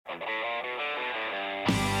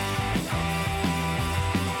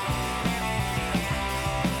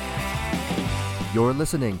You're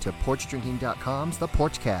listening to PorchDrinking.com's The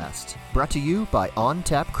PorchCast, brought to you by On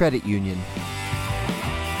Tap Credit Union.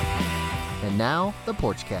 And now, The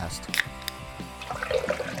PorchCast.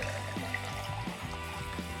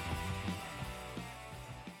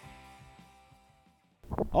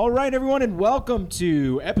 All right, everyone, and welcome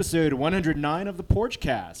to episode 109 of The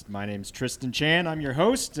PorchCast. My name's Tristan Chan. I'm your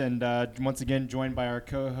host, and once again joined by our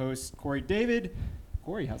co-host, Corey David.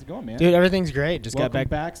 Corey, how's it going, man? Dude, everything's great. Just Welcome got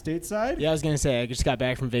back stateside. Yeah, I was going to say, I just got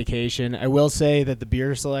back from vacation. I will say that the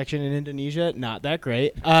beer selection in Indonesia, not that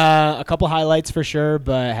great. A couple highlights for sure,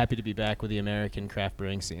 but happy to be back with the American craft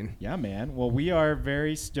brewing scene. Yeah, man. Well, we are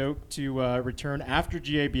very stoked to return after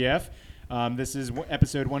GABF. This is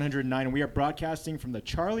episode 109, and we are broadcasting from the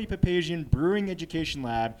Charlie Papazian Brewing Education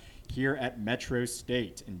Lab here at Metro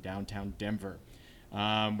State in downtown Denver.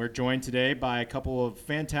 We're joined today by a couple of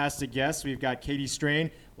fantastic guests. We've got Katie Strain,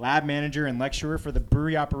 lab manager and lecturer for the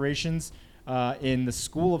brewery operations in the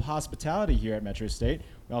School of Hospitality here at Metro State.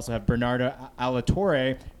 We also have Bernardo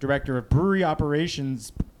Alatorre, director of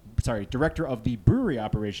the brewery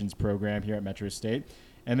operations program here at Metro State.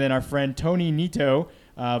 And then our friend Tony Nito,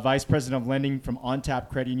 Vice President of Lending from On Tap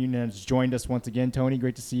Credit Union, has joined us once again. Tony,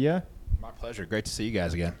 great to see you. My pleasure. Great to see you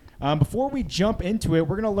guys again. Before we jump into it,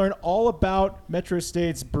 we're going to learn all about Metro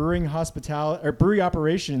State's brewery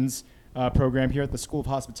operations program here at the School of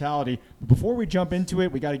Hospitality. But before we jump into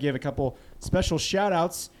it, we got to give a couple special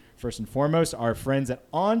shout-outs. First and foremost, our friends at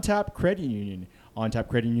On Tap Credit Union. On Tap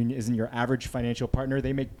Credit Union isn't your average financial partner.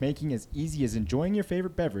 They make banking as easy as enjoying your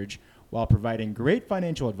favorite beverage while providing great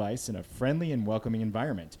financial advice in a friendly and welcoming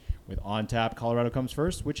environment. With On Tap, Colorado comes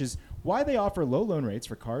first, which is why they offer low loan rates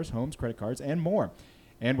for cars, homes, credit cards, and more.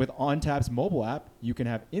 And with On Tap's mobile app, you can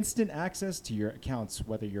have instant access to your accounts,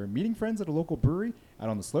 whether you're meeting friends at a local brewery, out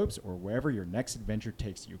on the slopes, or wherever your next adventure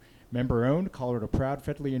takes you. Member-owned, Colorado proud,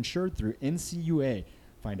 federally insured through NCUA.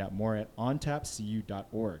 Find out more at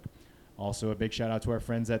ontapcu.org. Also, a big shout out to our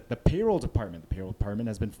friends at the Payroll Department. The Payroll Department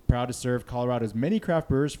has been proud to serve Colorado's many craft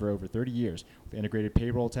brewers for over 30 years. With integrated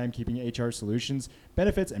payroll, timekeeping, HR solutions,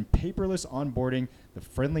 benefits, and paperless onboarding, the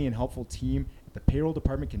friendly and helpful team at the Payroll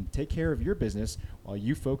Department can take care of your business while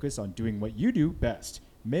you focus on doing what you do best,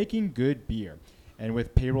 making good beer. And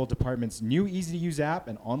with Payroll Department's new easy-to-use app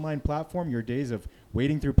and online platform, your days of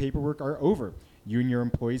wading through paperwork are over. You and your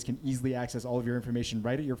employees can easily access all of your information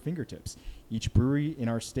right at your fingertips. Each brewery in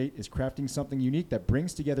our state is crafting something unique that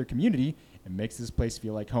brings together community and makes this place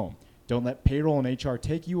feel like home. Don't let payroll and HR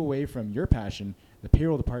take you away from your passion. The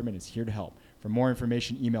Payroll Department is here to help. For more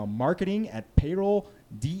information, email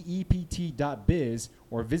marketing@payrolldept.biz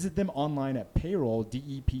or visit them online at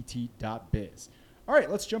payrolldept.biz. All right,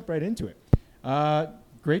 let's jump right into it.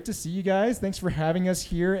 Great to see you guys. Thanks for having us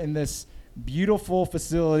here in this beautiful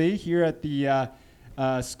facility here at the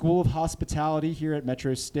School of Hospitality here at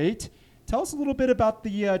Metro State. Tell us a little bit about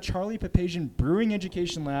the Charlie Papazian Brewing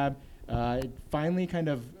Education Lab. It finally kind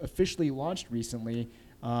of officially launched recently.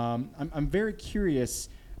 I'm very curious,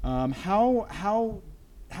 how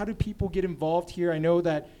do people get involved here? I know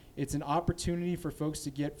that it's an opportunity for folks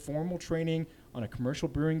to get formal training on a commercial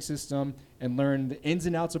brewing system and learn the ins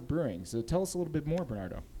and outs of brewing. So tell us a little bit more,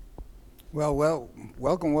 Bernardo. Well,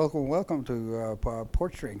 welcome to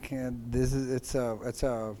Porch Drink, and it's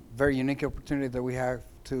a very unique opportunity that we have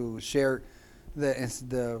to share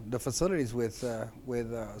the facilities with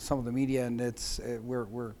some of the media, and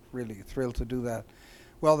we're really thrilled to do that.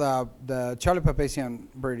 Well, the Charlie Papazian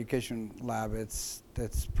Brewery Education Lab, that's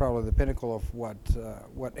probably the pinnacle of what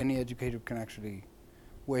any educator can actually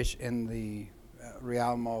wish in the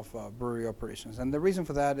realm of brewery operations, and the reason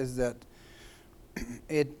for that is that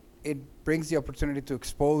it brings the opportunity to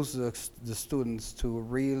expose the students to a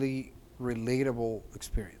really relatable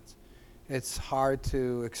experience. It's hard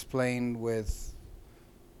to explain with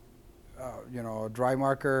a dry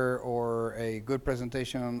marker or a good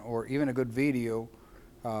presentation or even a good video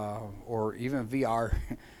or even VR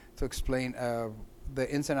to explain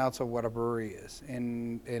the ins and outs of what a brewery is,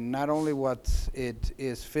 and not only what it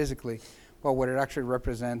is physically, but what it actually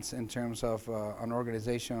represents in terms of an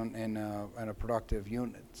organization and a productive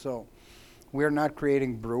unit. So we're not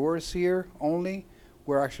creating brewers here only.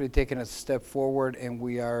 We're actually taking a step forward, and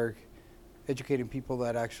we are educating people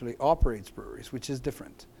that actually operates breweries, which is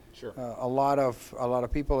different. Sure. A lot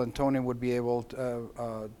of people, and Tony would be able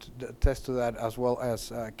to attest to that, as well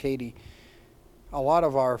as Katie. A lot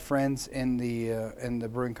of our friends in the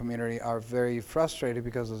brewing community are very frustrated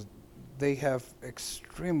because they have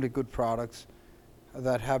extremely good products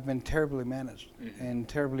that have been terribly managed and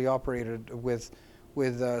terribly operated with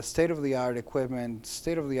state-of-the-art equipment,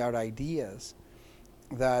 state-of-the-art ideas,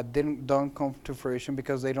 that don't come to fruition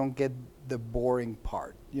because they don't get the boring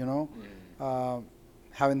part.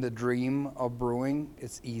 Having the dream of brewing,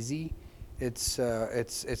 it's easy. It's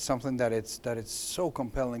something that it's so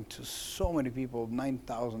compelling to so many people.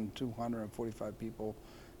 9,245 people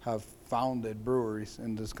have founded breweries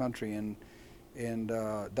in this country, and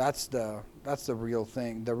that's the real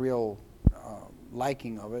thing, the real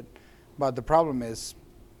liking of it. But the problem is,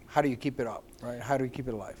 how do you keep it up, right? How do you keep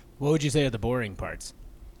it alive? What would you say are the boring parts?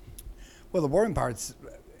 Well, the boring parts,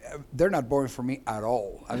 they're not boring for me at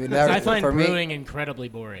all. I mean, I find for brewing me, incredibly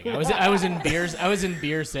boring. I was in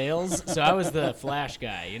beer sales, so I was the flash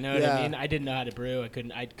guy. You know what I mean? I didn't know how to brew. I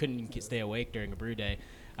couldn't stay awake during a brew day.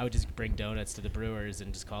 I would just bring donuts to the brewers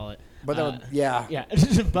and just call it. But yeah.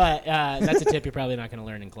 But that's a tip you're probably not going to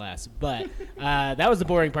learn in class. But that was the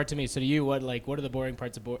boring part to me. So to you, what are the boring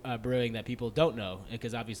parts of brewing that people don't know?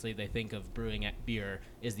 Because obviously they think of brewing at beer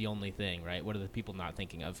is the only thing, right? What are the people not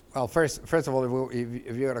thinking of? Well, first of all,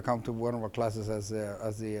 if you're gonna come to one of our classes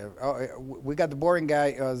we got the boring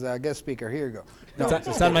guy as a guest speaker. Here you go. No,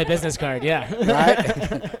 It's on my business card. Yeah.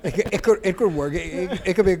 right? it could work.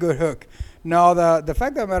 It could be a good hook. No, the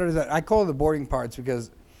fact of the matter is that I call it the boring parts because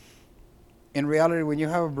in reality, when you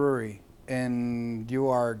have a brewery and you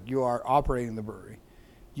are operating the brewery,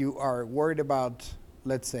 you are worried about,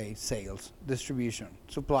 let's say, sales, distribution,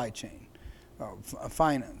 supply chain,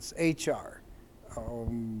 finance, HR,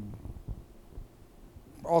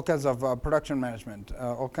 all kinds of production management,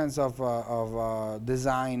 all kinds of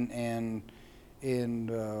design and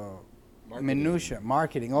minutia,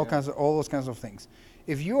 marketing, all those kinds of things.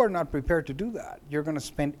 If you are not prepared to do that, you're going to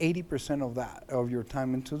spend 80% of your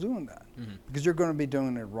time into doing that, because you're going to be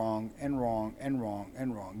doing it wrong and wrong and wrong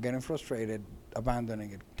and wrong, getting frustrated,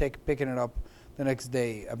 abandoning it, picking it up the next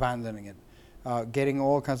day, abandoning it, getting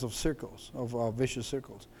all kinds of circles, of vicious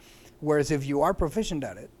circles. Whereas if you are proficient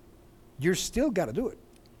at it, you still got to do it.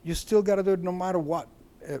 You still got to do it no matter what.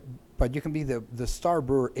 But you can be the star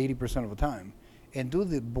brewer 80% of the time, and do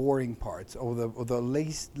the boring parts, or the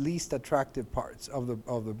least attractive parts of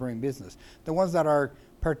the brewing business, the ones that are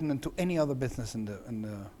pertinent to any other business in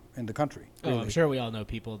the country. Oh, I'm sure we all know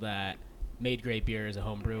people that made great beer as a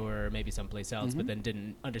home brewer, or maybe someplace else, but then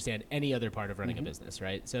didn't understand any other part of running a business,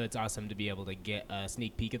 right? So it's awesome to be able to get a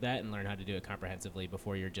sneak peek at that and learn how to do it comprehensively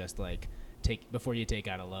before you're just like before you take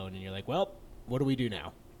out a loan and you're like, well, what do we do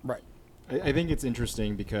now? Right. I think it's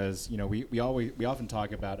interesting because we often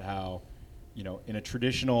talk about how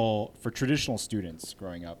for traditional students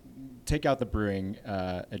growing up, take out the brewing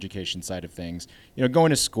education side of things. Going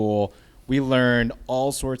to school, we learned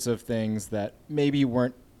all sorts of things that maybe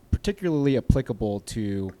weren't particularly applicable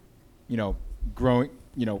to, growing,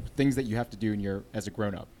 things that you have to do as a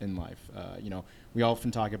grown up in life. We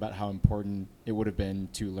often talk about how important it would have been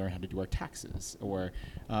to learn how to do our taxes,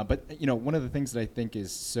 but one of the things that I think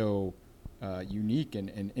is so unique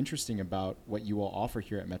and interesting about what you all offer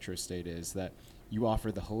here at Metro State is that you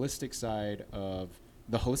offer the holistic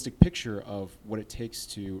picture of what it takes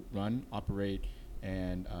to run, operate,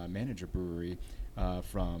 and manage a brewery,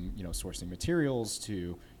 from sourcing materials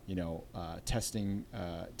to testing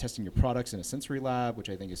your products in a sensory lab, which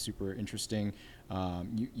I think is super interesting.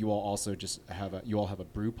 You all also have a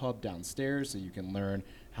brew pub downstairs, so you can learn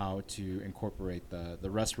how to incorporate the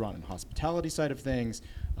restaurant and hospitality side of things.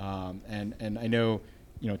 And I know,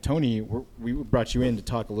 Tony, we brought you in to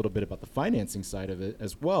talk a little bit about the financing side of it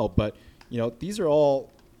as well. But these are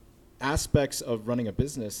all aspects of running a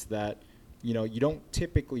business that you don't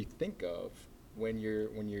typically think of when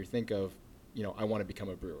you think of I want to become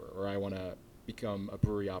a brewer, or I want to become a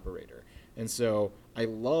brewery operator. And so I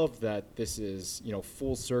love that this is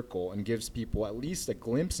full circle and gives people at least a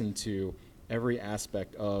glimpse into every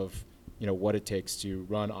aspect of what it takes to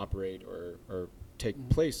run, operate, or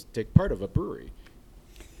take part of a brewery.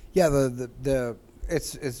 Yeah,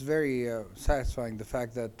 it's very satisfying, the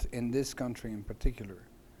fact that in this country in particular,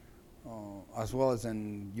 as well as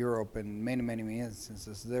in Europe in many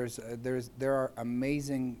instances, there are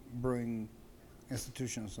amazing brewing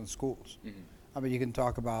institutions and schools. I mean, you can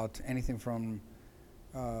talk about anything from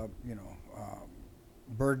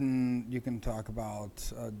Burden. You can talk about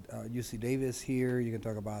UC Davis here. You can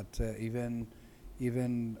talk about even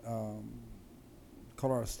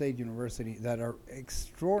Colorado State University, that are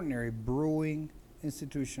extraordinary brewing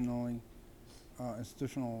institutional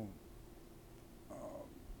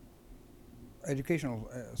educational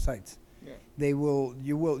sites. Yeah. You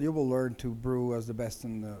will learn to brew as the best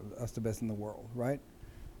in the world, right?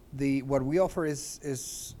 What we offer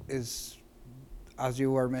is as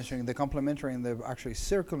you were mentioning, the complementary and the actually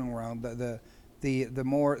circling around the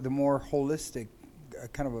more holistic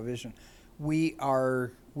kind of a vision. we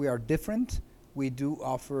are different. We do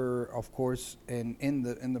offer, of course, in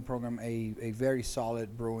the program a very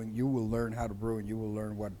solid brewing. You will learn how to brew, and you will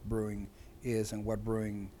learn what brewing is and what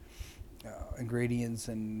brewing ingredients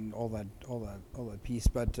and all that piece.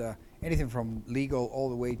 But anything from legal all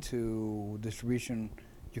the way to distribution,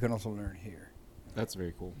 you can also learn here. That's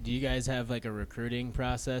very cool. Do you guys have like a recruiting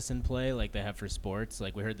process in play like they have for sports?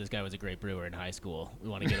 Like we heard this guy was a great brewer in high school. We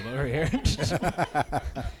want to get him over here.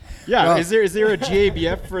 Yeah, Well, is there a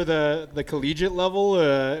GABF for the collegiate level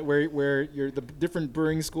where the different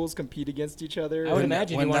brewing schools compete against each other? I would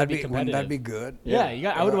imagine you want to be competitive. Wouldn't that be good? Yeah, you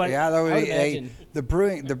got. I would want. Yeah, that would I would be imagine.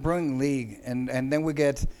 the brewing league, and then we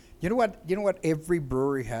get. You know what every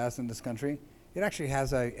brewery has in this country? It actually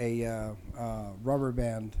has a rubber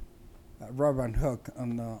band hook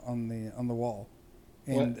on the wall,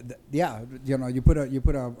 and you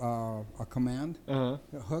put a command a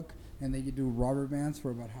hook, and then you do rubber bands for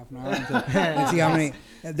about half an hour and see how many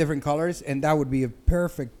different colors, and that would be a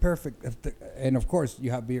perfect. And of course, you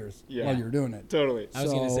have beers while you're doing it. Totally. I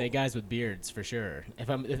was going to say guys with beards for sure. If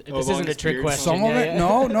this isn't a longest trick beards. question, Some of yeah, it,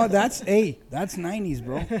 yeah. no, that's 90s,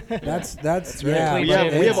 bro. That's right.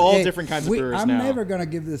 yeah. We have all different kinds of brewers I'm now. never gonna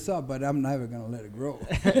give this up, but I'm never gonna let it grow.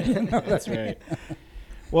 That's right.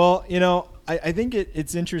 Well, I think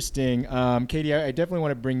it's interesting. Katie, I definitely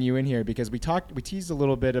want to bring you in here because we teased a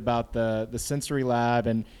little bit about the sensory lab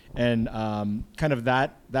and kind of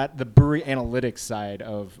that the brewery analytics side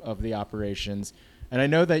of the operations. And I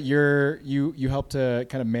know that you help to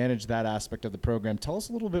kind of manage that aspect of the program. Tell us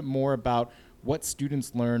a little bit more about what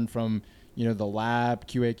students learn from the lab,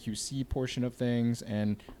 QA/QC portion of things,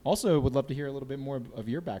 and also would love to hear a little bit more of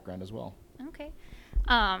your background as well. Okay.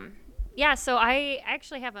 Yeah, so I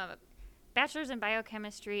actually have a bachelor's in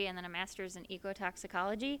biochemistry and then a master's in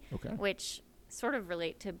ecotoxicology, which sort of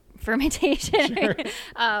relate to fermentation. Sure.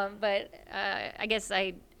 But I guess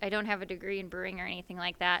I don't have a degree in brewing or anything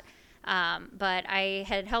like that. But I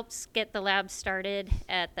had helped get the lab started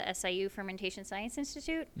at the SIU Fermentation Science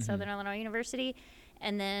Institute, Southern Illinois University.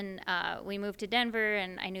 And then we moved to Denver,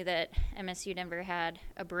 and I knew that MSU Denver had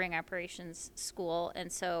a brewing operations school.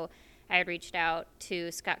 And so I had reached out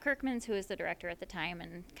to Scott Kirkmans, who was the director at the time,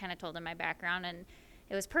 and kind of told him my background. And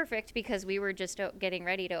it was perfect because we were just getting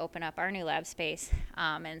ready to open up our new lab space.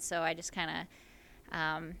 And so I just kind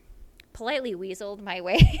of politely weaseled my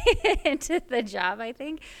way into the job, I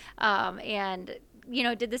think. And,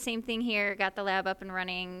 did the same thing here, got the lab up and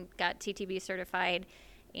running, got TTB certified,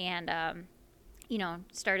 and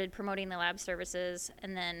started promoting the lab services.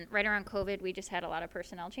 And then right around COVID, we just had a lot of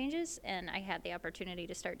personnel changes, and I had the opportunity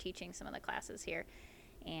to start teaching some of the classes here.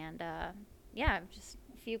 And just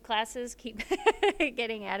a few classes keep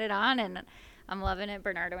getting added on, and I'm loving it.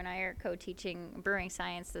 Bernardo and I are co-teaching brewing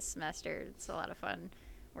science this semester. It's a lot of fun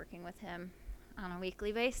working with him on a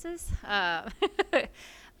weekly basis.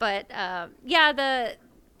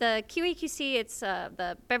 The QA/QC, it's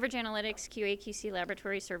the Beverage Analytics QA/QC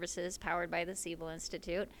Laboratory Services powered by the Siebel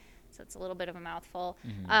Institute. So it's a little bit of a mouthful.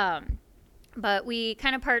 But we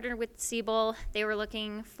kind of partnered with Siebel. They were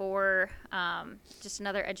looking for just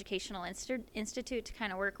another educational institute to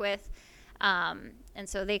kind of work with. And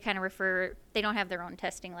so they kind of they don't have their own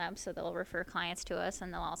testing lab, so they'll refer clients to us,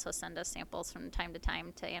 and they'll also send us samples from time to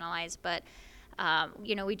time to analyze. But,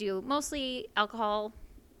 we do mostly alcohol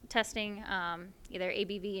testing, either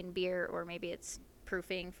ABV in beer, or maybe it's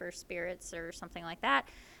proofing for spirits or something like that.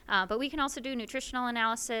 But we can also do nutritional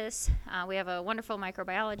analysis. We have a wonderful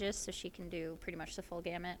microbiologist, so she can do pretty much the full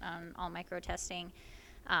gamut on all micro testing.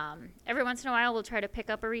 Every once in a while, we'll try to pick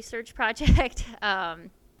up a research project.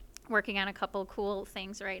 Working on a couple cool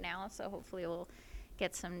things right now, so hopefully we'll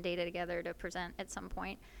get some data together to present at some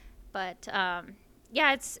point. But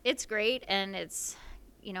it's great, and it's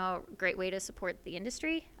a great way to support the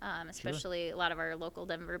industry, especially a lot of our local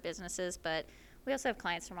Denver businesses. But we also have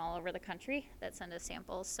clients from all over the country that send us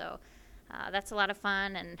samples, so that's a lot of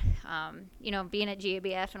fun. And being at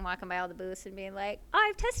GABF and walking by all the booths and being like, "Oh,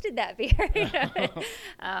 I've tested that beer."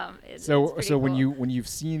 It's So pretty when cool. you've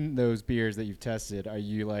seen those beers that you've tested, are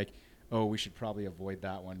you like, oh, we should probably avoid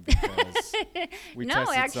that one because we No,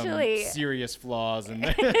 tested actually- some serious flaws and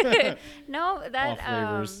No, that off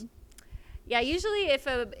flavors? Usually if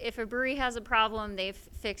a brewery has a problem, they've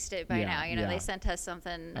fixed it by Yeah, now. yeah. They sent us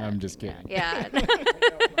something. I'm just kidding. Yeah.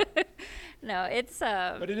 No, it's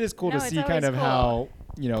But it is cool no, to it's see kind always of cool.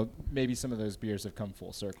 how maybe some of those beers have come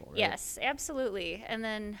full circle, right? Yes, absolutely. And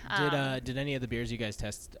then Did any of the beers you guys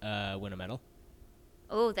test win a medal?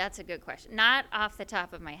 oh, that's a good question. Not off the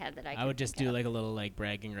top of my head that I I can would just think do of. like a little like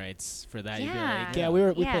bragging rights for that. You'd be Yeah. like, yeah, we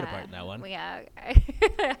played a part in that one. Yeah,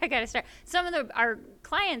 I gotta start. Some of our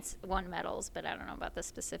clients won medals, but I don't know about the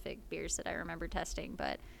specific beers that I remember testing.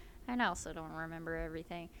 But I also don't remember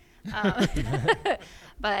everything.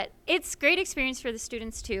 But it's great experience for the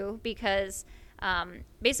students too, because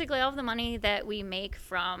basically all of the money that we make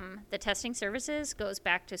from the testing services goes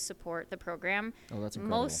back to support the program. Oh, that's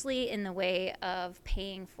incredible. Mostly in the way of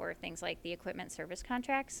paying for things like the equipment service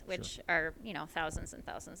contracts, which are, thousands and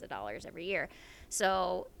thousands of dollars every year.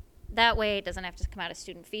 So that way it doesn't have to come out of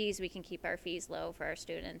student fees. We can keep our fees low for our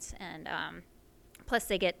students. And plus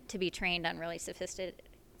they get to be trained on really sophisticated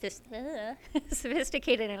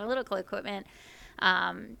analytical equipment.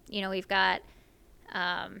 We've got,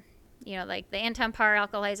 like the Anton Par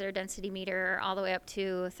alkalizer density meter all the way up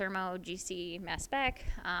to thermo GC mass spec.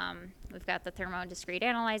 We've got the thermo discrete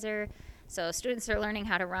analyzer. So students are learning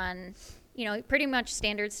how to run, pretty much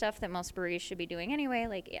standard stuff that most breweries should be doing anyway,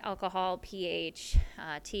 like alcohol, pH,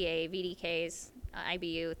 TA, VDKs,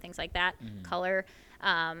 IBU, things like that, color.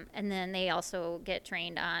 And then they also get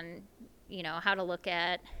trained on, how to look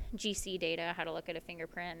at GC data, how to look at a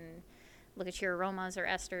fingerprint and look at your aromas or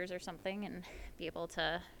esters or something and be able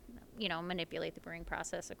to, manipulate the brewing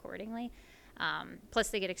process accordingly. Plus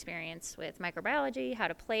they get experience with microbiology, how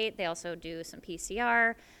to plate. They also do some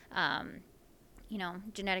PCR,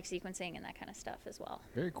 genetic sequencing and that kind of stuff as well.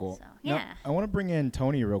 Very cool. So, Now, yeah. I want to bring in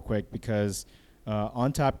Tony real quick because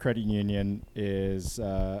On Top Credit Union is,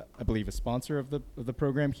 I believe, a sponsor of the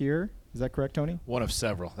program here. Is that correct, Tony? One of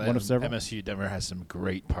several. One of several? MSU Denver has some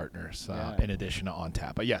great partners in addition to On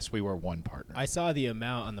Tap. But yes, we were one partner. I saw the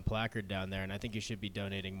amount on the placard down there, and I think you should be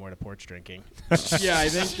donating more to porch drinking. Yeah, I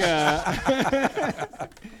think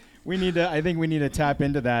we need to. I think we need to tap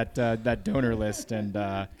into that donor list. And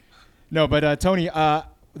but Tony,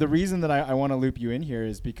 the reason that I want to loop you in here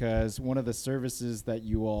is because one of the services that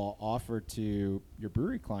you all offer to your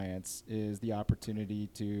brewery clients is the opportunity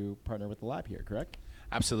to partner with the lab here. Correct?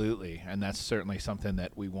 Absolutely, and that's certainly something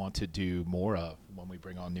that we want to do more of when we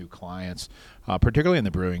bring on new clients, particularly in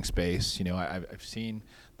the brewing space. I've seen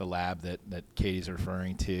the lab that Katie's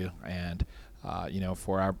referring to, and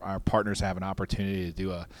for our partners to have an opportunity to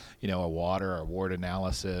do a water or wort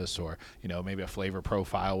analysis or maybe a flavor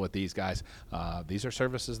profile with these guys. These are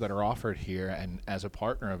services that are offered here, and as a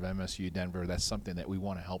partner of MSU Denver, that's something that we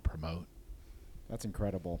want to help promote. That's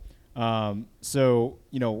incredible.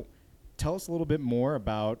 Tell us a little bit more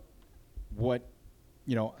about what,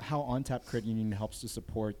 how On Tap Credit Union helps to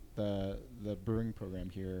support the brewing program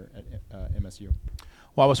here at MSU.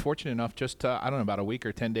 Well, I was fortunate enough just, about a week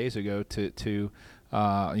or 10 days ago to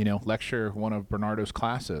lecture one of Bernardo's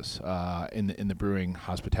classes in the brewing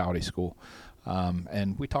hospitality school.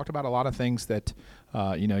 And we talked about a lot of things that,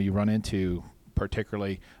 you run into,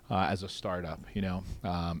 particularly as a startup.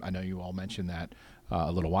 I know you all mentioned that a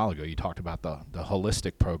little while ago. You talked about the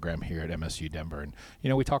holistic program here at MSU Denver. And,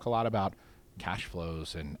 we talk a lot about cash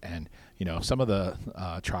flows and some of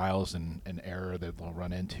the trials and error that they'll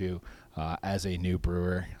run into as a new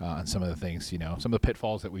brewer and some of the things, some of the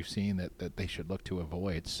pitfalls that we've seen that they should look to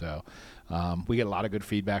avoid. So we get a lot of good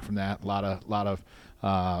feedback from that. A lot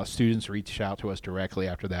of students reach out to us directly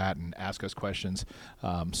after that and ask us questions.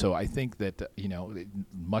 So I think that,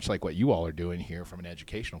 much like what you all are doing here from an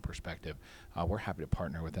educational perspective, we're happy to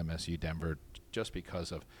partner with MSU Denver just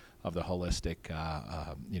because of the holistic,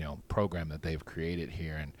 program that they've created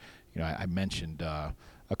here. And, I mentioned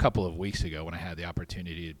a couple of weeks ago when I had the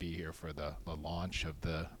opportunity to be here for the launch of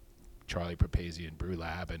the Charlie Papazian Brew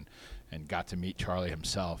Lab and got to meet Charlie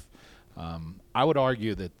himself. I would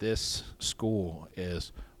argue that this school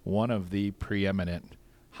is one of the preeminent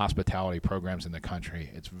hospitality programs in the country.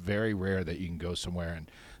 It's very rare that you can go somewhere and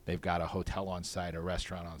they've got a hotel on site, a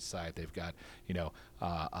restaurant on site. They've got,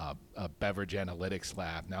 a beverage analytics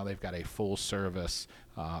lab. Now they've got a full service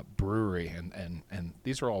brewery, and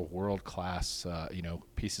these are all world class,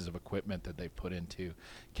 pieces of equipment that they've put into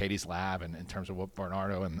Katie's lab. And in terms of what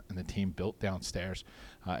Bernardo and the team built downstairs,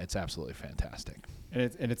 it's absolutely fantastic.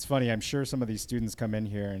 And it's funny. I'm sure some of these students come in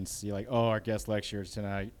here and see our guest lecturer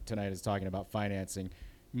tonight is talking about financing,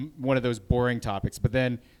 one of those boring topics. But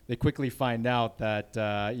then they quickly find out that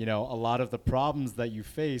a lot of the problems that you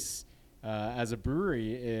face as a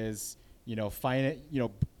brewery is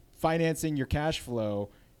financing your cash flow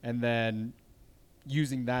and then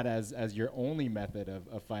using that as your only method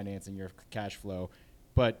of financing your cash flow.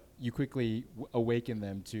 But you quickly awaken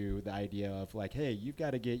them to the idea of hey, you've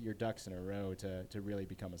got to get your ducks in a row to really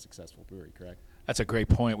become a successful brewery, correct? That's a great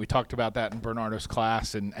point. We talked about that in Bernardo's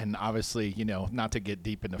class, and obviously, not to get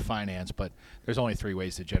deep into finance, but there's only 3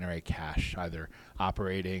 ways to generate cash: either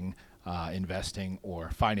operating, investing, or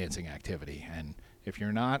financing activity. And if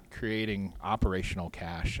you're not creating operational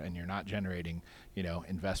cash and you're not generating,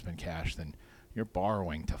 investment cash, then you're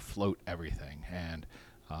borrowing to float everything. And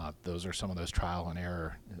those are some of those trial and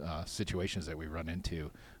error situations that we run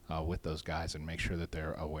into with those guys, and make sure that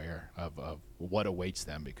they're aware of what awaits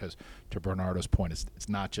them. Because to Bernardo's point, it's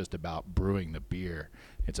not just about brewing the beer,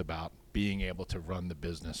 it's about being able to run the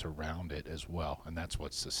business around it as well, and that's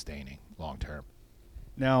what's sustaining long term.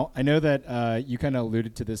 Now, I know that you kind of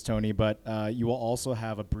alluded to this, Tony, but you will also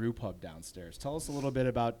have a brew pub downstairs. Tell us a little bit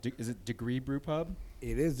about, is it Degree Brew Pub?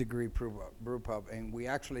 It is Degree Brew Pub, and we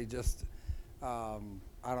actually just,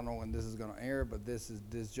 I don't know when this is going to air, but this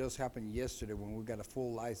just happened yesterday when we got a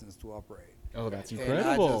full license to operate. Oh, that's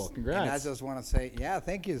incredible! Congrats! And I just want to say, yeah,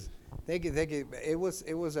 thank you. It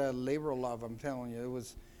was a labor of love. I'm telling you, it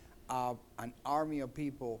was an army of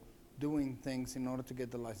people doing things in order to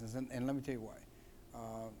get the license. And let me tell you why.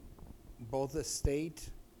 Both the state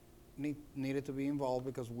needed to be involved,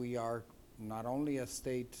 because we are not only a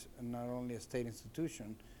state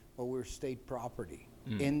institution, but we're state property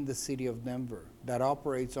in the city of Denver that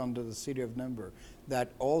operates under the city of Denver,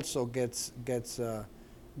 that also gets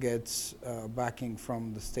backing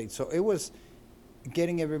from the state. So it was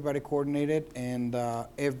getting everybody coordinated, and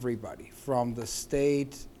everybody from the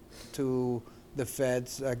state to the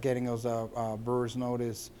feds getting us a brewer's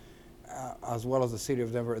notice, as well as the city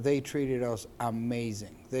of Denver. They treated us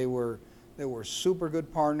amazing. They were super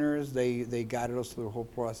good partners. They guided us through the whole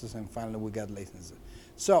process, and finally we got licenses.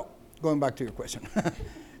 So going back to your question,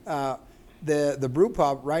 the brew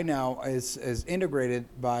pub right now is integrated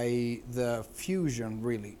by the fusion,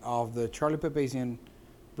 really, of the Charlie Papazian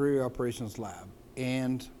Brewery Operations Lab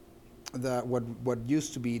and what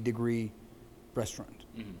used to be Degree Restaurant.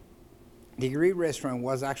 Mm-hmm. Degree Restaurant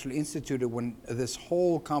was actually instituted when this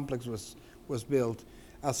whole complex was built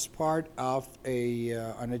as part of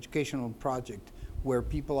an educational project where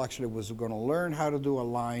people actually was going to learn how to do a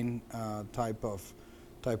line type of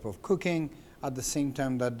cooking. At the same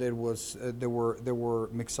time that there were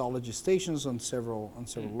mixology stations on several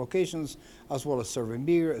locations, as well as serving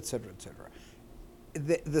beer, et cetera, et cetera.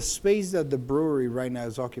 The space that the brewery right now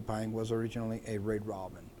is occupying was originally a Red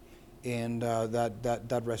Robin. And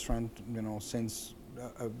that restaurant, since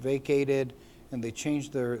vacated, and they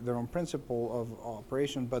changed their own principle of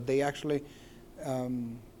operation, but they actually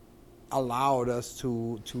allowed us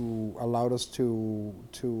to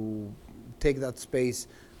take that space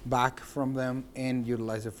back from them and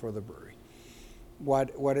utilize it for the brewery. What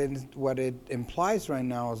it implies right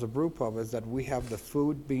now as a brew pub is that we have the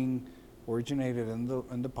food being originated in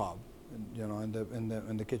the pub,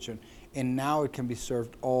 in the kitchen, and now it can be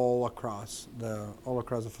served all across the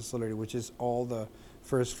facility, which is all the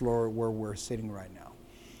first floor where we're sitting right now.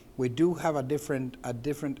 We do have a different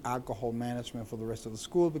alcohol management for the rest of the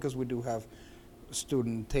school, because we do have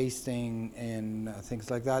student tasting and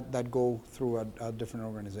things like that go through a different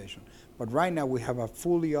organization. But right now we have a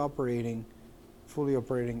fully operating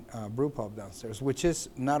brew pub downstairs, which is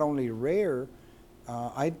not only rare.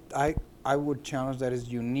 I would challenge that is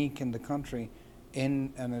unique in the country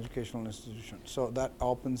in an educational institution. So that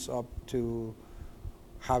opens up to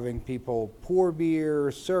having people pour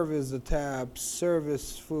beer, service the taps,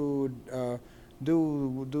 service food,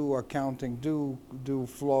 do accounting, do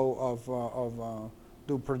flow of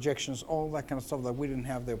do projections, all that kind of stuff that we didn't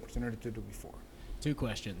have the opportunity to do before. 2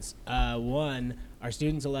 questions. One, are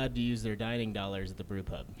students allowed to use their dining dollars at the brew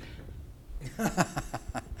pub?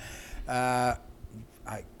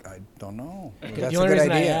 I don't know. The only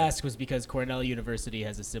reason I asked was because Cornell University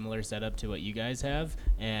has a similar setup to what you guys have,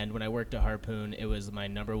 and when I worked at Harpoon, it was my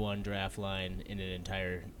number 1 draft line in an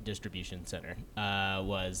entire distribution center.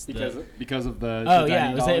 Because of the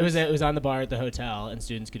it was on the bar at the hotel, and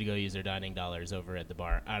students could go use their dining dollars over at the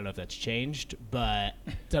bar. I don't know if that's changed, but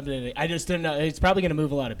something I just didn't know. It's probably going to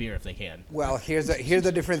move a lot of beer if they can. Well, here's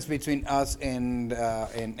the difference between us and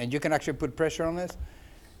you can actually put pressure on this.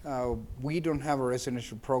 We don't have a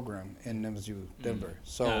residential program in MSU Denver,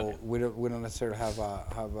 so we don't necessarily have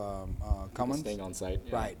commons. Staying on site.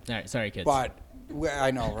 Yeah. Right. All right. Sorry, kids. But I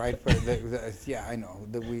know, right? But I know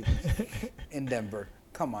that we in Denver.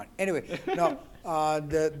 Come on. Anyway, no.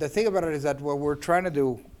 The thing about it is that what we're trying to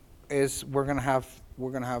do is we're gonna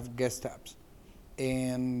have guest taps,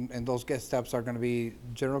 and those guest taps are gonna be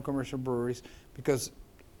general commercial breweries, because,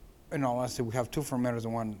 in all honesty, we have 2 fermenters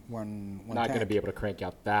and one not going to be able to crank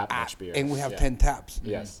out that much beer. And we have 10 taps.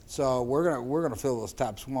 Yes. So we're gonna fill those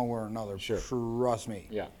taps one way or another. Sure. Trust me.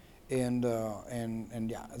 Yeah. And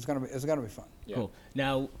yeah, it's gonna be fun. Yeah. Cool.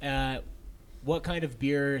 Now, what kind of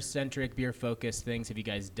beer-centric, beer-focused things have you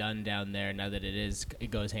guys done down there now that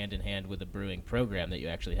it goes hand in hand with the brewing program that you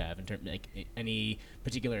actually have? In terms, like, any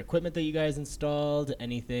particular equipment that you guys installed,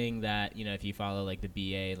 anything that, if you follow like the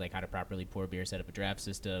BA, like how to properly pour beer, set up a draft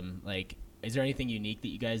system, like, is there anything unique that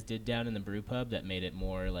you guys did down in the brew pub that made it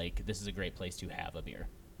more like this is a great place to have a beer?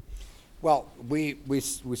 Well, we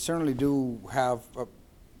certainly do have a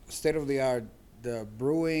state-of-the-art the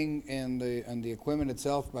brewing and the equipment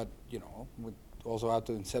itself, but we also have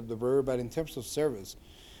to accept the brewer. But in terms of service,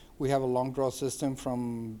 we have a long draw system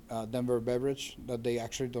from Denver Beverage that they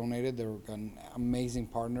actually donated. They're an amazing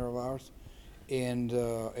partner of ours, and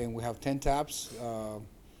we have 10 taps.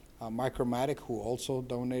 Micromatic, who also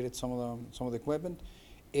donated some of the equipment,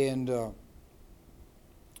 and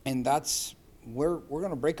that's we're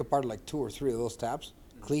gonna break apart like 2 or 3 of those taps,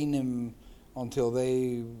 clean them until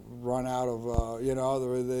they run out of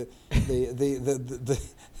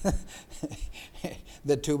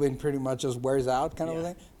the tubing pretty much just wears out, kind of a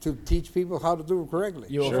thing, to teach people how to do it correctly.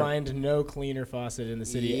 You will find no cleaner faucet in the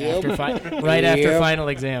city Yep. after final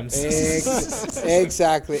exams.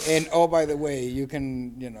 Exactly. And by the way, you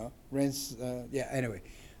can rinse. Anyway,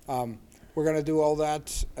 we're gonna do all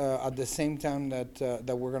that at the same time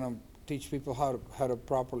that we're gonna teach people how to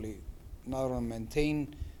properly not only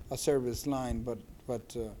maintain a service line, but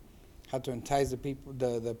how to entice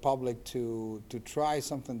the public to try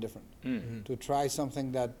something different, to try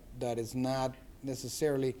something that is not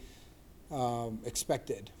necessarily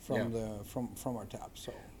expected from our tap.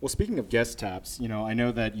 So, well, speaking of guest taps, I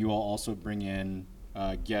know that you all also bring in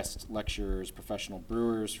guest lecturers, professional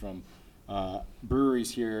brewers from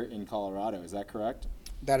breweries here in Colorado. Is that correct?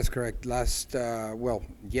 That is correct.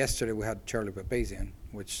 Yesterday we had Charlie Papazian,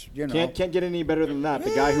 which can't get any better than that.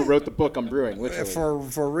 The guy who wrote the book on brewing, literally.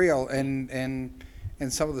 For real. And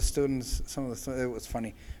some of the students, it was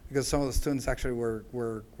funny because some of the students actually were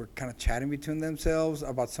kind of chatting between themselves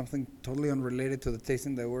about something totally unrelated to the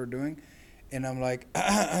tasting that we were doing, and I'm like,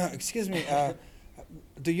 excuse me,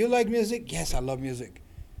 do you like music? Yes, I love music.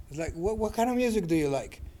 It's like, what kind of music do you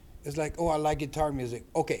like? It's like, I like guitar music.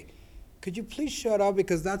 Okay. Could you please shut up,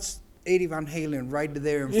 because that's Eddie Van Halen right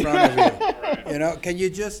there in front of you. Can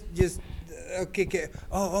you just okay.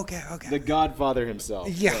 Oh, okay. The Godfather himself.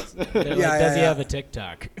 Yeah. Yes. Does he have a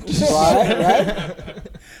TikTok? right.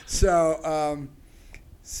 So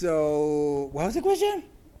what was the question?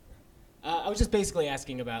 I was just basically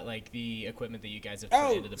asking about like the equipment that you guys have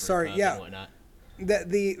put into the brew pub and whatnot.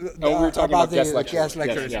 We were talking about guest guest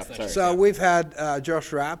lecturers. lecturers. So we've had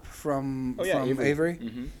Josh Rapp from Avery.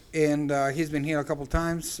 Mm-hmm. And he's been here a couple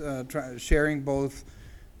times, sharing both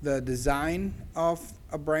the design of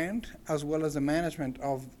a brand as well as the management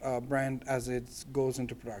of a brand as it goes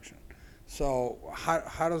into production. So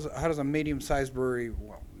how does a medium-sized brewery,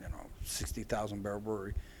 60,000 barrel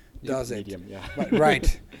brewery, does medium, it? Yeah. But,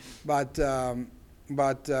 right, but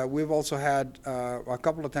we've also had a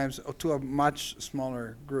couple of times to a much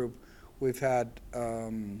smaller group. We've had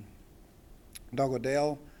Doug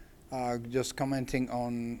Odell. Just commenting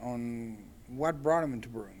on what brought him into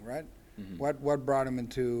brewing, right? Mm-hmm. What brought him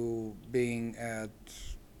into being at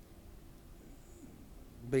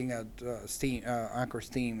Steam, Anchor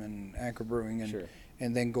Steam and Anchor Brewing, and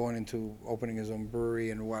and then going into opening his own brewery,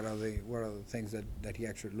 and what are the things that he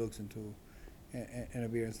actually looks into in a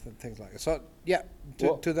beer and things like that. So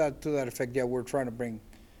to that effect, we're trying to bring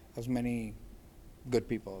as many good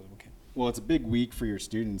people as we can. Well, it's a big week for your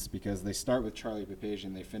students because they start with Charlie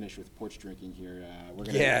Papazian, they finish with Porch Drinking here. We're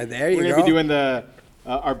gonna be doing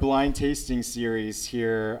our blind tasting series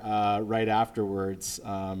here right afterwards,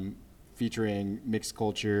 featuring mixed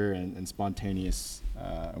culture and spontaneous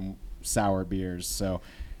sour beers. So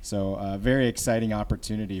very exciting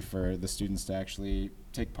opportunity for the students to actually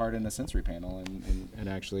take part in a sensory panel and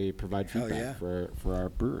actually provide feedback for our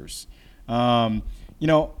brewers. One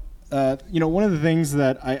of the things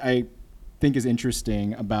that I think is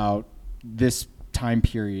interesting about this time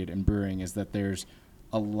period in brewing is that there's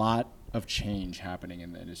a lot of change happening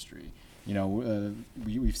in the industry.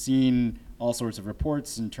 We've seen all sorts of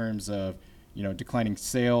reports in terms of declining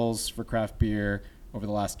sales for craft beer over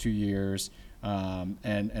the last 2 years,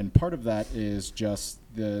 and part of that is just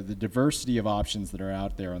the diversity of options that are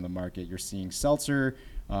out there on the market. You're seeing seltzer,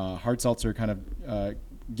 hard seltzer kind of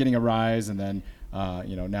getting a rise, and then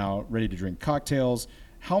now ready to drink cocktails.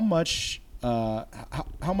 How much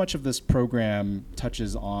of this program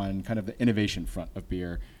touches on kind of the innovation front of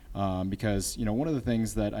beer? Because one of the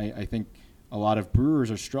things that I think a lot of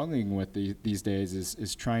brewers are struggling with these days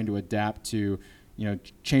is trying to adapt to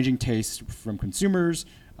changing tastes from consumers.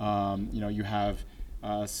 You have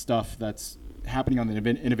stuff that's happening on the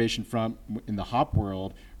innovation front in the hop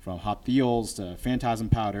world, from hop deals to phantasm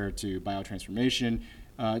powder to biotransformation.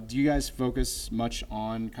 Do you guys focus much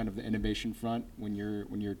on kind of the innovation front when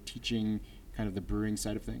you're teaching kind of the brewing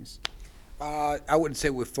side of things? I wouldn't say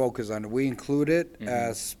we focus on it. We include it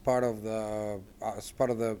as part of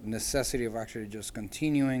the necessity of actually just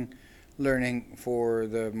continuing learning for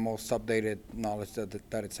the most updated knowledge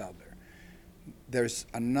that it's out there. There's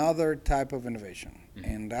another type of innovation,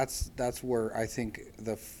 and that's where I think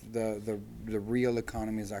the real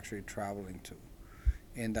economy is actually traveling to,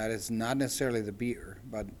 and that is not necessarily the beer,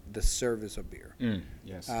 but the service of beer.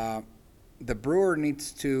 Yes. The brewer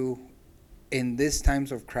needs to, in these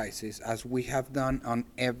times of crisis, as we have done on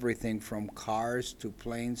everything from cars to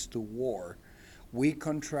planes to war, we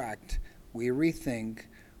contract, we rethink,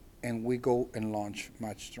 and we go and launch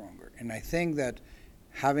much stronger. And I think that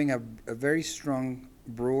having a very strong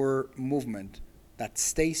brewer movement that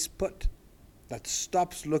stays put, that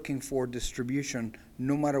stops looking for distribution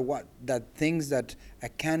no matter what, that thinks that a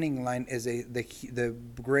canning line is the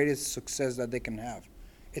greatest success that they can have.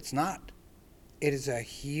 It's not. It is a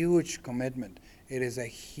huge commitment. It is a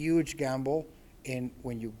huge gamble, and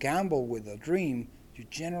when you gamble with a dream, you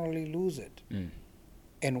generally lose it.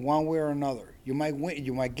 In one way or another, you might win,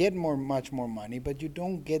 you might get much more money, but you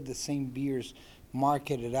don't get the same beers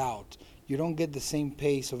marketed out. You don't get the same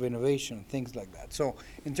pace of innovation, things like that. So,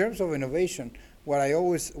 in terms of innovation, what I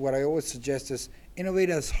always suggest is innovate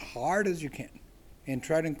as hard as you can, and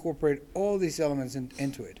try to incorporate all these elements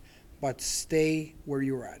into it, but stay where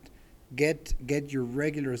you're at. Get your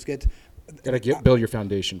regulars. Build your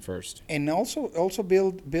foundation first, and also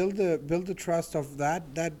build the trust of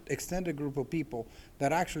that extended group of people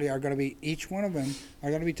that actually are going to be, each one of them are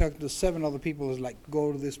going to be talking to 7 other people. Is like,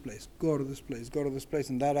 go to this place, go to this place, go to this place,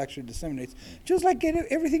 and that actually disseminates. Just like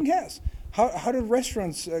everything has. How do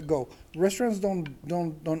restaurants go? Restaurants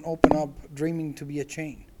don't open up dreaming to be a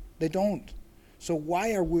chain. They don't. So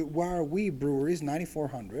why are we breweries,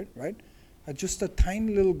 9,400, right? Just a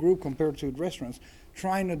tiny little group compared to restaurants,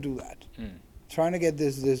 trying to do that, trying to get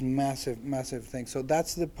this massive thing. So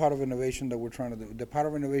that's the part of innovation that we're trying to do. The part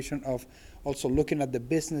of innovation of also looking at the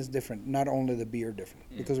business different, not only the beer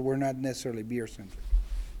different, because we're not necessarily beer centric.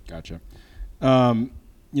 Gotcha.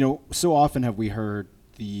 So often have we heard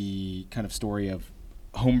the kind of story of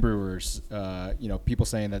home brewers, people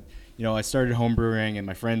saying that, I started home brewing and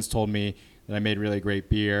my friends told me that I made really great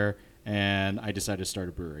beer and I decided to start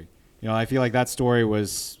a brewery. I feel like that story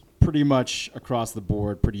was pretty much across the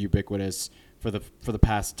board, pretty ubiquitous for the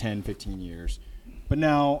past 10, 15 years. But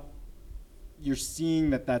now you're seeing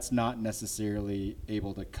that that's not necessarily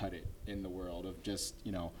able to cut it in the world of just,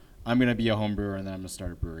 I'm going to be a home brewer and then I'm going to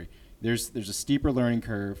start a brewery. There's a steeper learning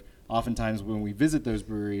curve. Oftentimes when we visit those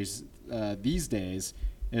breweries these days,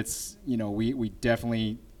 it's, we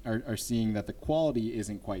definitely are seeing that the quality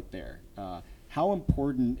isn't quite there. How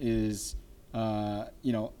important is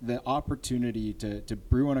the opportunity to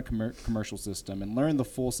brew on a commercial system and learn the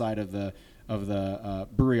full side of the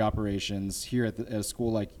brewery operations here at a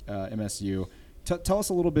school like MSU. Tell us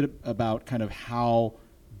a little bit about kind of how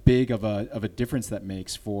big of a difference that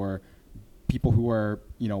makes for people who are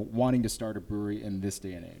wanting to start a brewery in this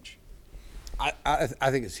day and age. I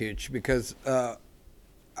think it's huge because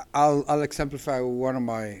I'll exemplify one of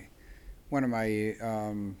my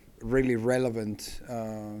really relevant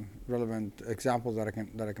examples that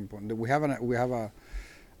I can point. We have a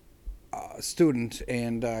student,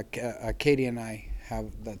 and Katie and I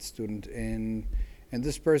have that student, and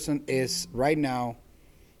this person is right now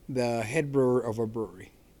the head brewer of a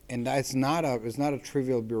brewery, and it's not a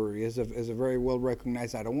trivial brewery. It's a very well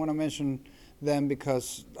recognized. I don't want to mention them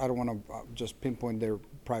because I don't want to just pinpoint their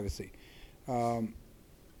privacy, but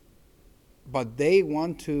they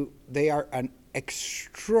are an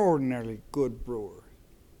extraordinarily good brewer.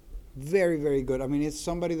 Very, very good. I mean, it's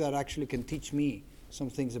somebody that actually can teach me some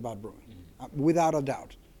things about brewing, without a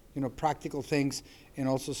doubt. Practical things, and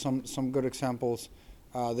also some good examples.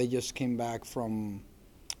 They just came back from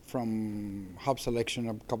hop selection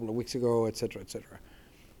a couple of weeks ago, et cetera, et cetera.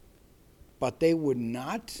 But they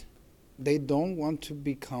don't want to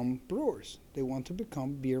become brewers. They want to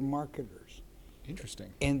become beer marketers.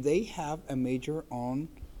 Interesting. And they have a major on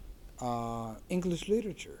English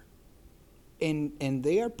literature, and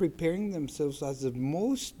they are preparing themselves as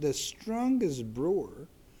the strongest brewer,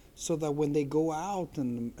 so that when they go out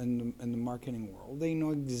in the marketing world, they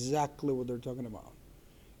know exactly what they're talking about,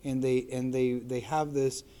 and they have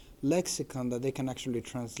this lexicon that they can actually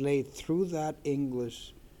translate through that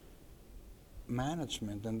English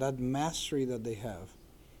management and that mastery that they have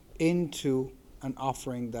into an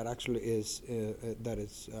offering that actually is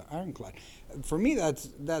ironclad. For me, that's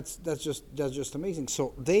just amazing.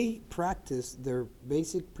 So they practice their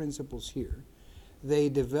basic principles here. They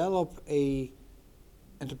develop a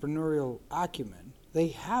entrepreneurial acumen. They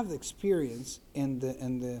have the experience in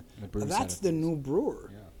the that's the new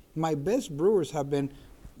brewer. Yeah. My best brewers have been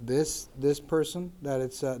this person that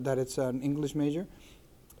it's an English major,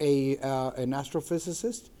 an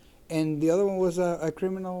astrophysicist, and the other one was a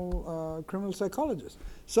criminal psychologist.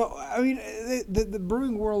 So I mean, the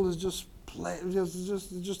brewing world is just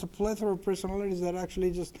a plethora of personalities that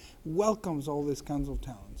actually just welcomes all these kinds of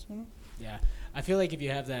talents. You know? Yeah, I feel like if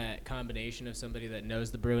you have that combination of somebody that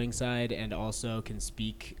knows the brewing side and also can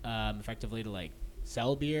speak effectively to like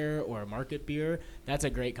sell beer or market beer, that's a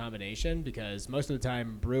great combination, because most of the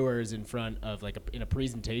time brewers in front of in a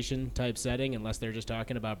presentation type setting, unless they're just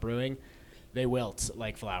talking about brewing, they wilt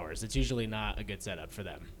like flowers. It's usually not a good setup for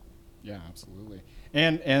them. Yeah, absolutely.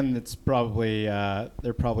 And it's probably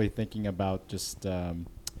they're probably thinking about just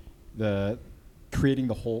the creating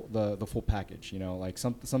the full package. You know, like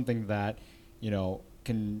something that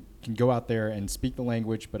can go out there and speak the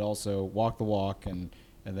language, but also walk the walk, and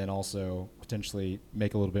then also potentially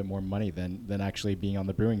make a little bit more money than actually being on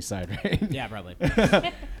the brewing side, right? Yeah, probably.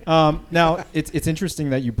 Now it's interesting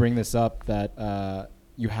that you bring this up, that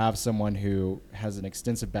you have someone who has an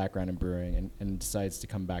extensive background in brewing and decides to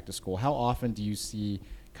come back to school. How often do you see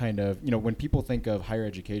kind of, when people think of higher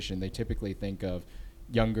education, they typically think of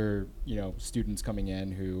younger, students coming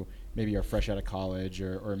in who maybe are fresh out of college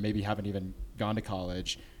or maybe haven't even gone to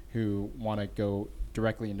college, who want to go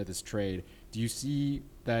directly into this trade. Do you see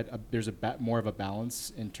that there's more of a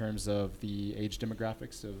balance in terms of the age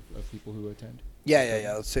demographics of people who attend?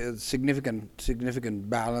 Yeah. It's a significant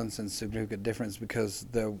balance and significant difference, because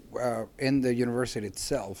in the university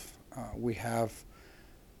itself, we have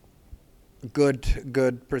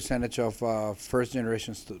good percentage of first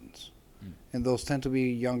generation students, and those tend to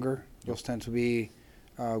be younger. Those tend to be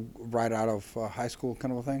right out of high school,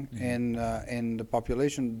 kind of a thing, and the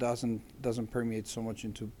population doesn't permeate so much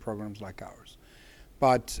into programs like ours.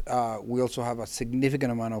 But we also have a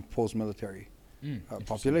significant amount of post-military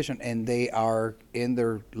population, and they are in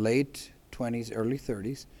their late 20s, early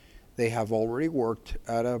 30s. They have already worked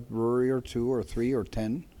at a brewery or 2 or 3 or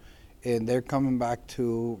 10, and they're coming back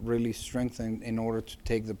to really strengthen in order to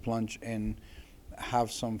take the plunge and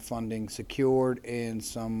have some funding secured and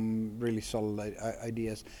some really solid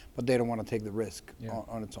ideas, but they don't want to take the risk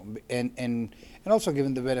on its own. And also,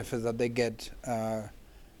 given the benefits that they get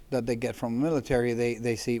from the military,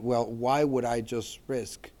 they see, well, why would I just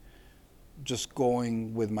risk just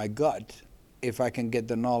going with my gut if I can get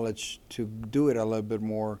the knowledge to do it a little bit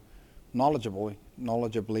more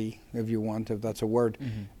knowledgeably, if you want, if that's a word,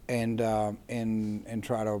 and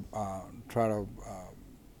try to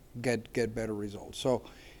get better results. So,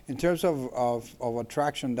 in terms of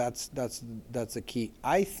attraction, that's the key.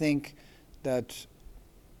 I think that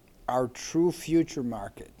our true future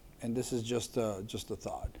market, and this is just a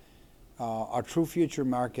thought, our true future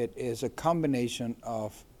market is a combination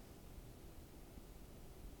of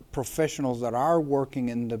professionals that are working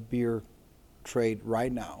in the beer trade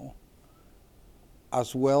right now,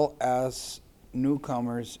 as well as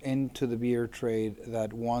newcomers into the beer trade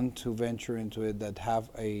that want to venture into it, that have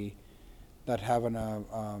an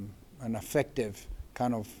effective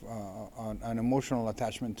kind of an emotional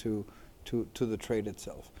attachment to the trade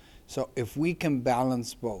itself. So if we can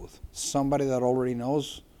balance both, somebody that already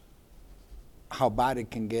knows how bad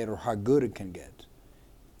it can get or how good it can get,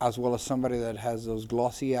 as well as somebody that has those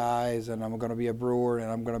glossy eyes, and I'm going to be a brewer, and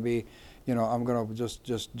I'm going to be, I'm going to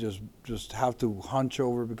just have to hunch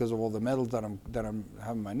over because of all the medals that I'm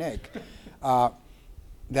having in my neck.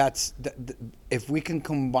 If we can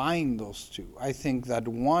combine those two, I think that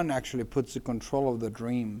one actually puts the control of the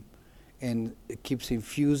dream, and it keeps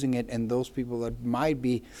infusing it, and those people that might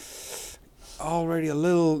be already a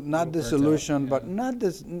little not disillusioned, but not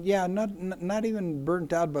even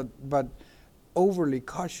burnt out, but overly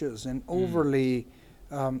cautious and overly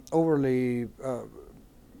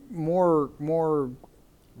more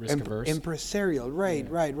risk averse, impresarial,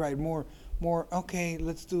 right, more okay,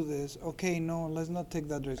 let's do this, okay, no, let's not take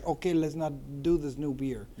that risk, okay, let's not do this new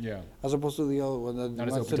beer, as opposed to the other one that not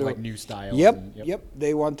as wants open to do like new styles. Yep,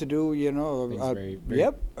 they want to do the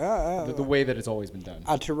way that it's always been done.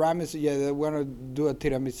 A tiramisu, they want to do a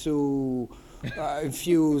tiramisu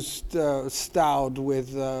infused stout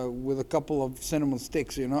with a couple of cinnamon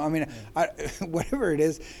sticks. I mean, whatever it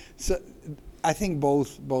is. So I think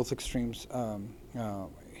both extremes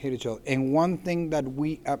hit each other. And one thing that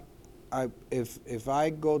if I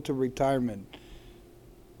go to retirement,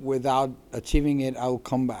 without achieving it, I'll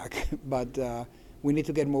come back. But we need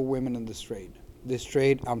to get more women in this trade. This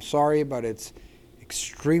trade, I'm sorry, but it's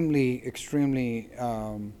extremely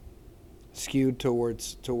skewed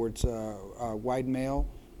towards white male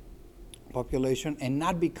population, and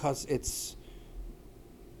not because it's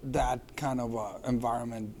that kind of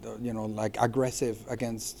environment, like aggressive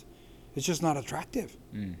against. It's just not attractive.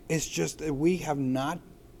 It's just we have not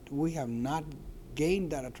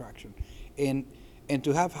gained that attraction, and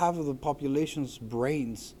to have half of the population's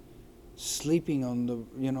brains sleeping on the,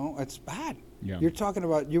 it's bad. Yeah.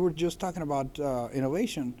 You were just talking about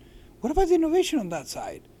innovation. What about the innovation on that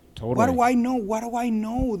side? Totally. What do I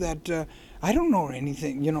know that I don't know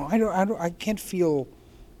anything? I can't feel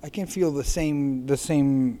the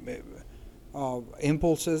same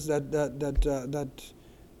impulses that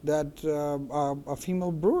a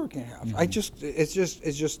female brewer can have. Mm-hmm. It's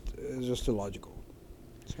just illogical.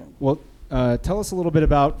 So. Well, tell us a little bit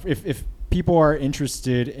about if people are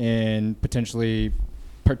interested in potentially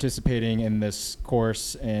participating in this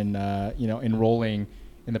course and enrolling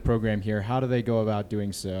in the program here. How do they go about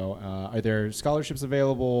doing so? Are there scholarships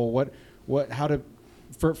available?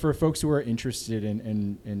 For folks who are interested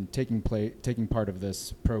in taking part of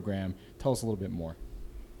this program? Tell us a little bit more.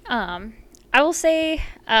 I will say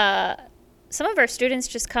some of our students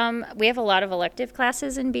just come. We have a lot of elective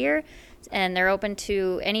classes in beer, and they're open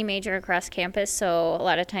to any major across campus. So a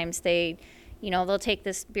lot of times they'll take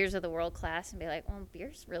this Beers of the World class and be like, well,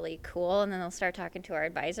 beer's really cool. And then they'll start talking to our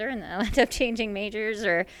advisor, and they'll end up changing majors.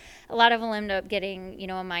 Or a lot of them end up getting,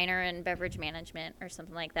 a minor in beverage management or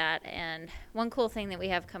something like that. And one cool thing that we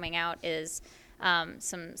have coming out is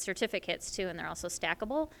some certificates, too, and they're also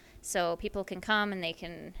stackable. So people can come and they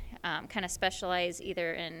can kind of specialize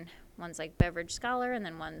either in one's like beverage scholar and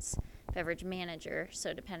then one's beverage manager.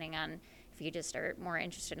 So depending on if you just are more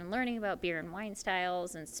interested in learning about beer and wine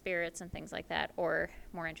styles and spirits and things like that, or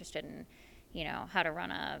more interested in, how to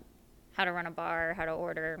run a bar, how to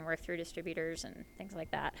order and work through distributors and things like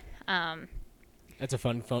that. That's a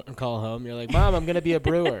fun phone call home. You're like, Mom, I'm going to be a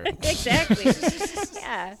brewer. Exactly.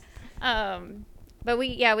 Yeah. But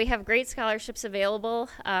we have great scholarships available.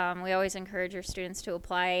 We always encourage our students to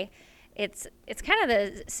apply. It's kind of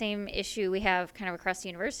the same issue we have kind of across the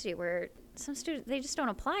university, where some students, they just don't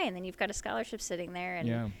apply, and then you've got a scholarship sitting there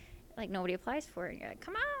and like nobody applies for it. You're like,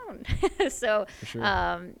 come on. So,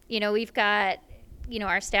 sure. We've got,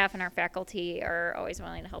 our staff and our faculty are always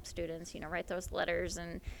willing to help students, write those letters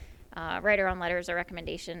and write our own letters of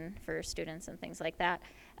recommendation for students and things like that.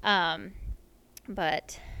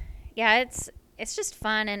 But yeah, it's just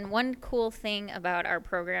fun. And one cool thing about our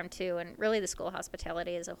program too, and really the School of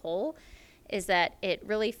Hospitality as a whole, is that it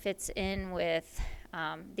really fits in with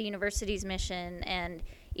the university's mission and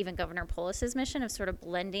even Governor Polis's mission of sort of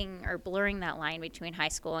blending or blurring that line between high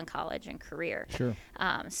school and college and career. Sure.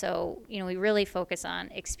 So, we really focus on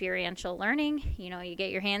experiential learning. You get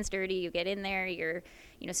your hands dirty, you get in there,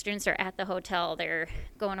 students are at the hotel, they're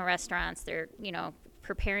going to restaurants, they're,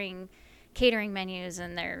 preparing catering menus,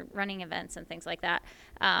 and they're running events and things like that.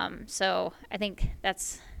 So I think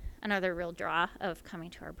that's another real draw of coming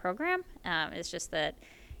to our program. It's just that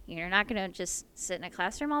you're not going to just sit in a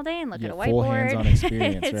classroom all day and look at a whiteboard. Full hands-on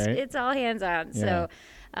experience, right? It's all hands-on. Yeah. So,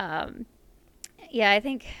 I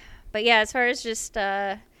think, but yeah, as far as just,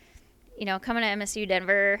 coming to MSU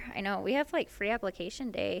Denver, I know we have like free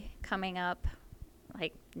application day coming up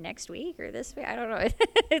like next week or this week. I don't know.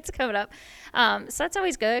 It's coming up. So that's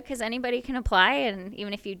always good because anybody can apply. And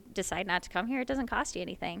even if you decide not to come here, it doesn't cost you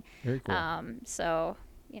anything. Very cool. So,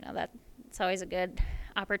 it's always a good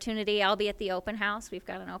opportunity. I'll be at the open house. We've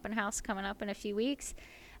got an open house coming up in a few weeks.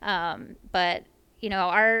 But,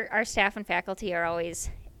 our staff and faculty are always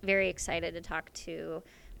very excited to talk to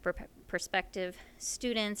prospective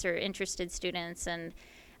students or interested students. And,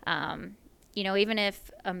 even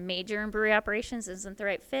if a major in brewery operations isn't the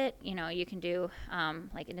right fit, you can do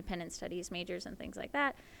like independent studies majors and things like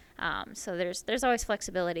that. So there's always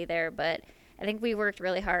flexibility there. But I think we worked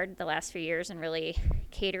really hard the last few years in really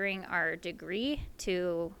catering our degree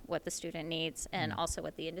to what the student needs and also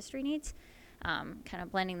what the industry needs, kind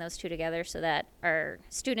of blending those two together so that our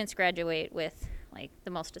students graduate with like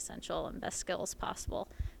the most essential and best skills possible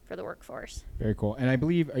for the workforce. Very cool. And I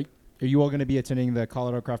believe, are you all going to be attending the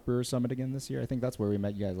Colorado Craft Brewers Summit again this year? I think that's where we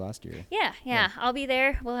met you guys last year. Yeah. I'll be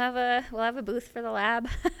there. We'll have a booth for the lab.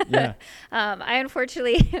 Yeah. I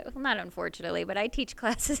not unfortunately, but I teach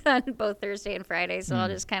classes on both Thursday and Friday, so I'll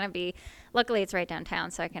just kind of be. Luckily, it's right downtown,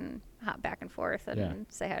 so I can hop back and forth and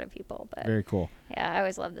say hi to people. But very cool. Yeah, I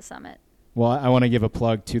always love the summit. Well, I want to give a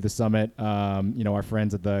plug to the summit. Our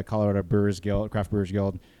friends at the Colorado Brewers Guild, Craft Brewers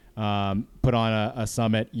Guild, put on a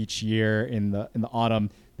summit each year in the autumn.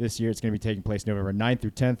 This year, it's going to be taking place November 9th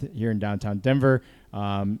through 10th here in downtown Denver.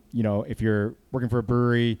 If you're working for a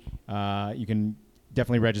brewery, you can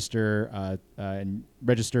definitely register and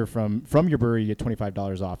register from your brewery. You get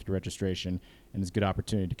 $25 off your registration, and it's a good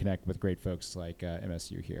opportunity to connect with great folks like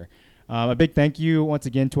MSU here. A big thank you once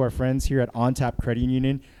again to our friends here at OnTap Credit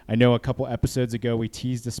Union. I know a couple episodes ago we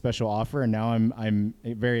teased a special offer, and now I'm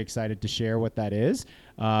very excited to share what that is.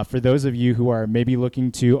 For those of you who are maybe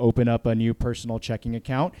looking to open up a new personal checking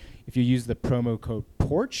account, if you use the promo code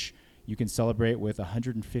PORCH, you can celebrate with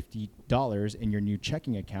 $150 in your new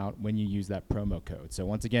checking account when you use that promo code. So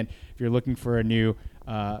once again, if you're looking for a new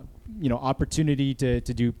opportunity to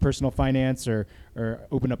do personal finance or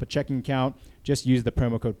open up a checking account, just use the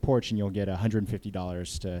promo code PORCH and you'll get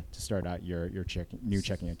 $150 to start out your new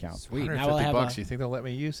checking account. Sweet. Now I'll have $150. You think they'll let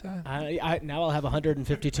me use that? Now I'll have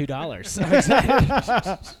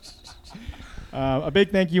 $152. A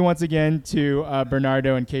big thank you once again to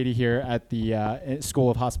Bernardo and Katie here at the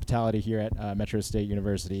School of Hospitality here at Metro State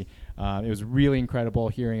University. It was really incredible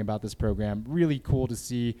hearing about this program. Really cool to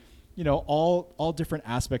see, all different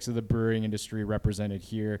aspects of the brewing industry represented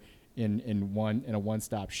here in a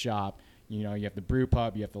one-stop shop. You have the brew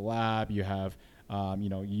pub, you have the lab, you have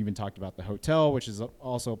you even talked about the hotel, which is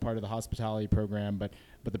also part of the hospitality program, but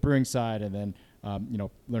the brewing side, and then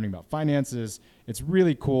learning about finances. It's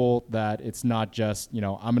really cool that it's not just I'm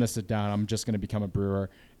going to sit down, I'm just going to become a brewer.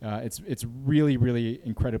 It's really, really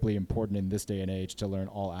incredibly important in this day and age to learn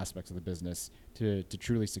all aspects of the business to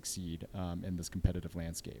truly succeed in this competitive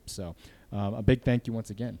landscape. So a big thank you once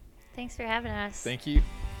again. Thanks for having us. Thank you.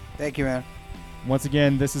 Thank you, man. Once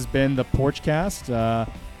again, this has been the PorchCast.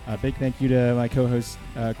 A big thank you to my co-host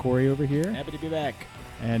Corey over here. Happy to be back.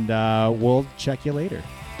 And we'll check you later.